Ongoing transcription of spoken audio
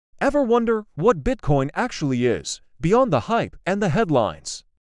Ever wonder what Bitcoin actually is, beyond the hype and the headlines?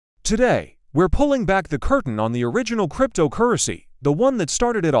 Today, we're pulling back the curtain on the original cryptocurrency, the one that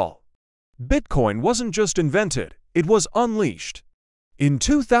started it all. Bitcoin wasn't just invented, it was unleashed. In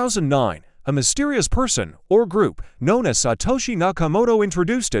 2009, a mysterious person or group known as Satoshi Nakamoto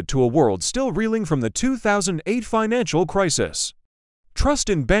introduced it to a world still reeling from the 2008 financial crisis. Trust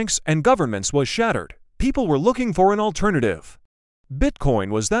in banks and governments was shattered. People were looking for an alternative.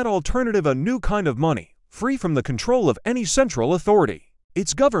 Bitcoin was that alternative, a new kind of money, free from the control of any central authority.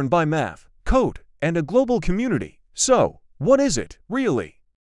 It's governed by math, code, and a global community. So, what is it, really?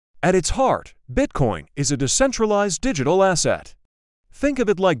 At its heart, Bitcoin is a decentralized digital asset. Think of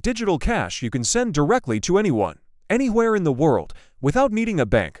it like digital cash you can send directly to anyone, anywhere in the world, without needing a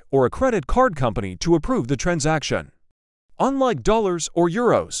bank or a credit card company to approve the transaction. Unlike dollars or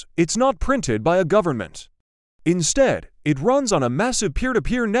euros, it's not printed by a government. Instead, it runs on a massive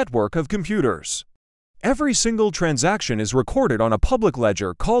peer-to-peer network of computers. Every single transaction is recorded on a public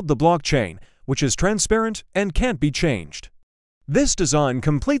ledger called the blockchain, which is transparent and can't be changed. This design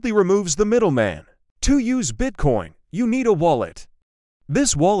completely removes the middleman. To use Bitcoin, you need a wallet.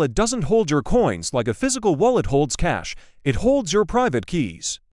 This wallet doesn't hold your coins like a physical wallet holds cash, it holds your private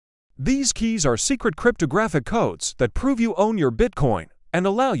keys. These keys are secret cryptographic codes that prove you own your Bitcoin and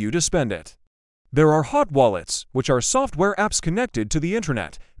allow you to spend it. There are hot wallets, which are software apps connected to the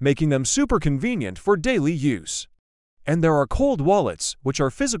internet, making them super convenient for daily use. And there are cold wallets, which are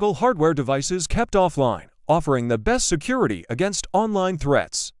physical hardware devices kept offline, offering the best security against online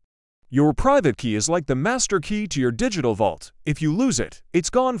threats. Your private key is like the master key to your digital vault. If you lose it, it's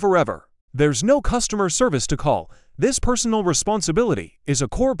gone forever. There's no customer service to call. This personal responsibility is a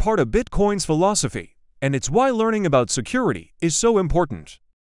core part of Bitcoin's philosophy, and it's why learning about security is so important.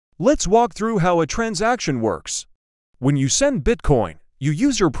 Let's walk through how a transaction works. When you send Bitcoin, you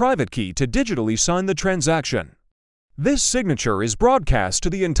use your private key to digitally sign the transaction. This signature is broadcast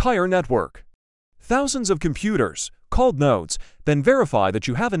to the entire network. Thousands of computers, called nodes, then verify that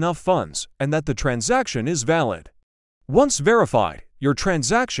you have enough funds and that the transaction is valid. Once verified, your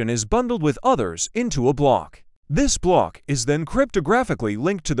transaction is bundled with others into a block. This block is then cryptographically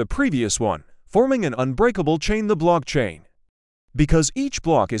linked to the previous one, forming an unbreakable chain, the blockchain. Because each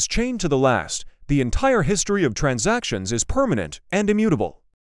block is chained to the last, the entire history of transactions is permanent and immutable.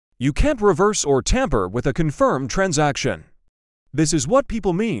 You can't reverse or tamper with a confirmed transaction. This is what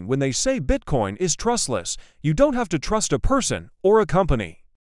people mean when they say Bitcoin is trustless. You don't have to trust a person or a company.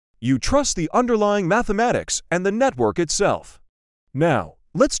 You trust the underlying mathematics and the network itself. Now,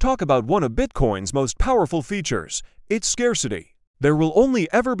 let's talk about one of Bitcoin's most powerful features, its scarcity. There will only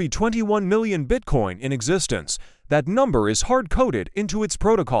ever be 21 million Bitcoin in existence. That number is hard-coded into its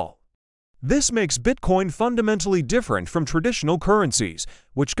protocol. This makes Bitcoin fundamentally different from traditional currencies,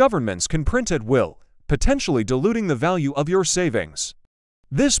 which governments can print at will, potentially diluting the value of your savings.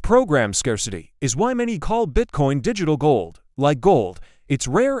 This programmed scarcity is why many call Bitcoin digital gold. Like gold, it's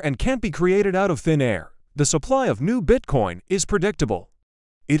rare and can't be created out of thin air. The supply of new Bitcoin is predictable.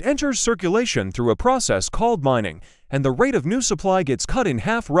 It enters circulation through a process called mining, and the rate of new supply gets cut in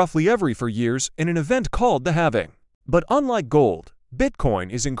half roughly every 4 years in an event called the halving. But unlike gold, Bitcoin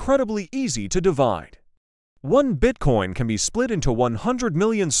is incredibly easy to divide. One Bitcoin can be split into 100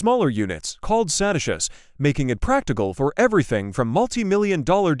 million smaller units called satoshis, making it practical for everything from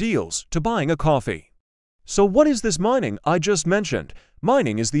multi-million-dollar deals to buying a coffee. So what is this mining I just mentioned?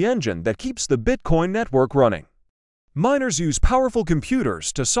 Mining is the engine that keeps the Bitcoin network running. Miners use powerful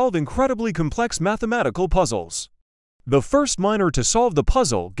computers to solve incredibly complex mathematical puzzles. The first miner to solve the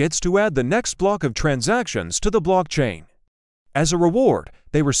puzzle gets to add the next block of transactions to the blockchain. As a reward,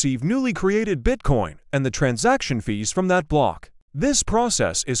 they receive newly created Bitcoin and the transaction fees from that block. This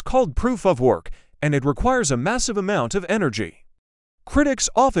process is called proof of work, and it requires a massive amount of energy. Critics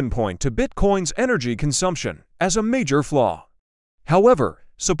often point to Bitcoin's energy consumption as a major flaw. However,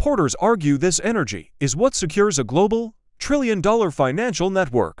 supporters argue this energy is what secures a global, trillion-dollar financial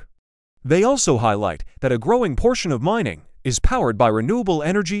network. They also highlight that a growing portion of mining is powered by renewable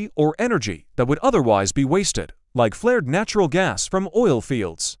energy or energy that would otherwise be wasted, like flared natural gas from oil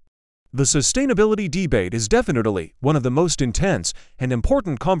fields. The sustainability debate is definitely one of the most intense and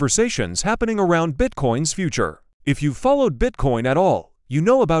important conversations happening around Bitcoin's future. If you've followed Bitcoin at all, you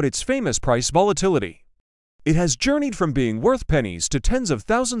know about its famous price volatility. It has journeyed from being worth pennies to tens of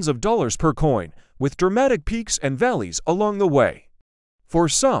thousands of dollars per coin, with dramatic peaks and valleys along the way. For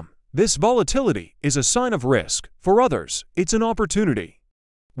some, this volatility is a sign of risk. For others, it's an opportunity.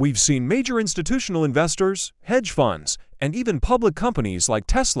 We've seen major institutional investors, hedge funds, and even public companies like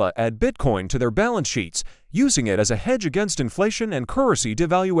Tesla add Bitcoin to their balance sheets, using it as a hedge against inflation and currency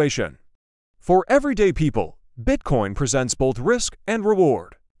devaluation. For everyday people, Bitcoin presents both risk and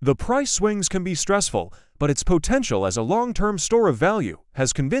reward. The price swings can be stressful, but its potential as a long-term store of value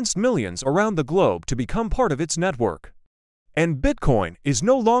has convinced millions around the globe to become part of its network. And Bitcoin is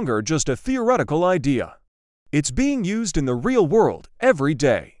no longer just a theoretical idea. It's being used in the real world every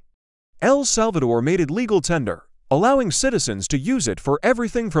day. El Salvador made it legal tender, allowing citizens to use it for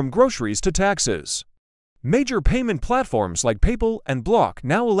everything from groceries to taxes. Major payment platforms like PayPal and Block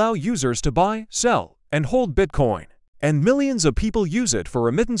now allow users to buy, sell, and hold Bitcoin. And millions of people use it for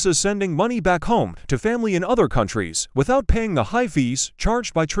remittances, sending money back home to family in other countries without paying the high fees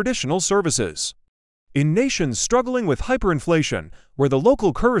charged by traditional services. In nations struggling with hyperinflation, where the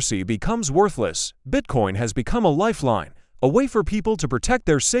local currency becomes worthless, Bitcoin has become a lifeline, a way for people to protect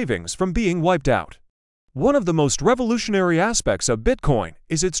their savings from being wiped out. One of the most revolutionary aspects of Bitcoin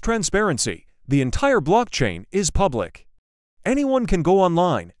is its transparency. The entire blockchain is public. Anyone can go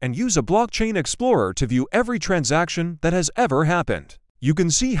online and use a blockchain explorer to view every transaction that has ever happened. You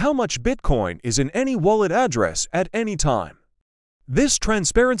can see how much Bitcoin is in any wallet address at any time. This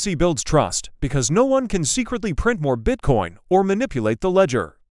transparency builds trust because no one can secretly print more Bitcoin or manipulate the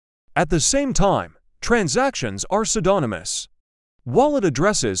ledger. At the same time, transactions are pseudonymous. Wallet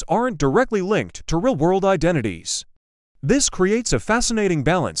addresses aren't directly linked to real-world identities. This creates a fascinating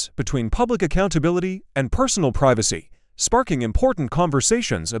balance between public accountability and personal privacy, sparking important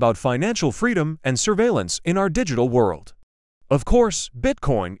conversations about financial freedom and surveillance in our digital world. Of course,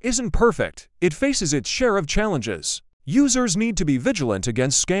 Bitcoin isn't perfect. It faces its share of challenges. Users need to be vigilant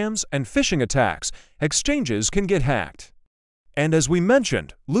against scams and phishing attacks. Exchanges can get hacked. And as we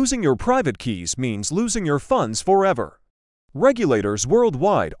mentioned, losing your private keys means losing your funds forever. Regulators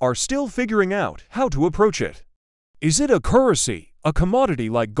worldwide are still figuring out how to approach it. Is it a currency, a commodity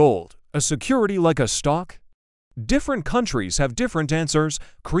like gold, a security like a stock? Different countries have different answers,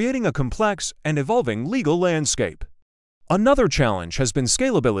 creating a complex and evolving legal landscape. Another challenge has been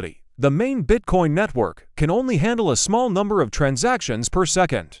scalability. The main Bitcoin network can only handle a small number of transactions per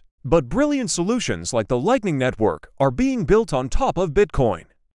second. But brilliant solutions like the Lightning Network are being built on top of Bitcoin.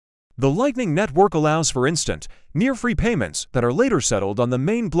 The Lightning Network allows for instant, near-free payments that are later settled on the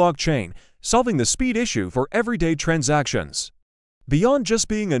main blockchain, solving the speed issue for everyday transactions. Beyond just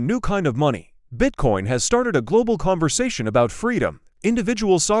being a new kind of money, Bitcoin has started a global conversation about freedom,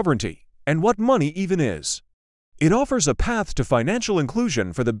 individual sovereignty, and what money even is. It offers a path to financial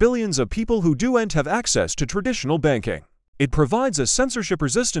inclusion for the billions of people who don't have access to traditional banking. It provides a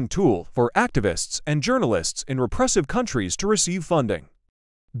censorship-resistant tool for activists and journalists in repressive countries to receive funding.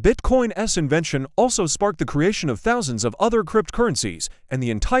 Bitcoin's invention also sparked the creation of thousands of other cryptocurrencies and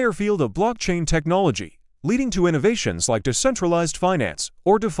the entire field of blockchain technology, leading to innovations like decentralized finance,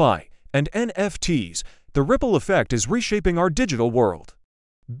 or DeFi, and NFTs. The ripple effect is reshaping our digital world.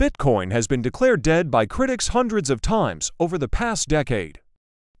 Bitcoin has been declared dead by critics hundreds of times over the past decade.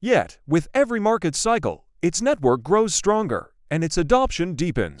 Yet, with every market cycle, its network grows stronger, and its adoption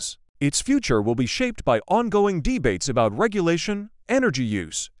deepens. Its future will be shaped by ongoing debates about regulation, energy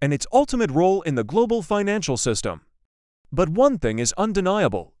use, and its ultimate role in the global financial system. But one thing is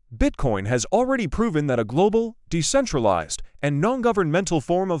undeniable. Bitcoin has already proven that a global, decentralized, and non-governmental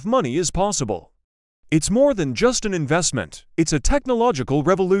form of money is possible. It's more than just an investment, it's a technological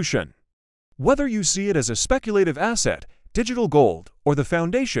revolution. Whether you see it as a speculative asset, digital gold, or the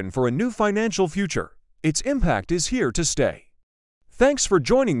foundation for a new financial future, its impact is here to stay. Thanks for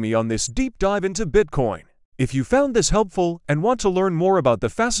joining me on this deep dive into Bitcoin. If you found this helpful and want to learn more about the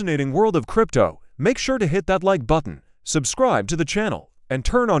fascinating world of crypto, make sure to hit that like button, subscribe to the channel, and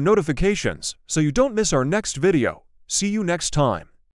turn on notifications so you don't miss our next video. See you next time.